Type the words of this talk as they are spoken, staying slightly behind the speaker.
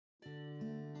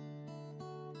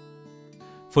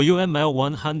For UML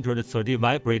 130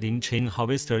 vibrating chain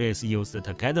harvester is used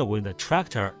together with the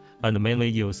tractor and mainly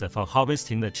used for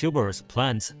harvesting the tuberous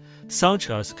plants such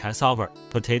as cassava,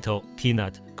 potato,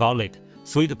 peanut, garlic,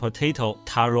 sweet potato,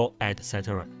 taro,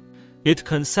 etc. It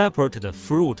can separate the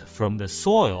fruit from the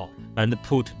soil and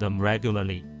put them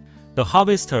regularly. The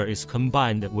harvester is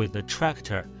combined with the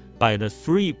tractor by the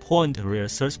 3-point rear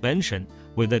suspension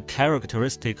with the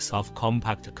characteristics of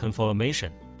compact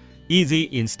conformation, easy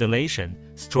installation,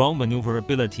 strong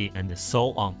maneuverability, and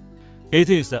so on. It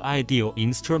is the ideal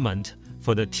instrument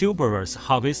for the tuberous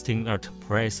harvesting at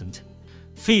present.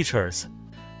 Features: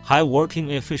 high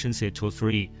working efficiency to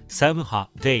 3-7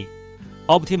 ha-day,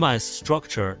 optimized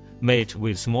structure made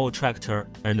with small tractor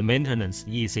and maintenance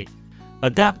easy,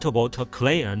 adaptable to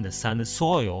clay and sand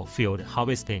soil field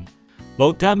harvesting,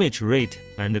 low damage rate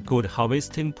and good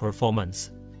harvesting performance.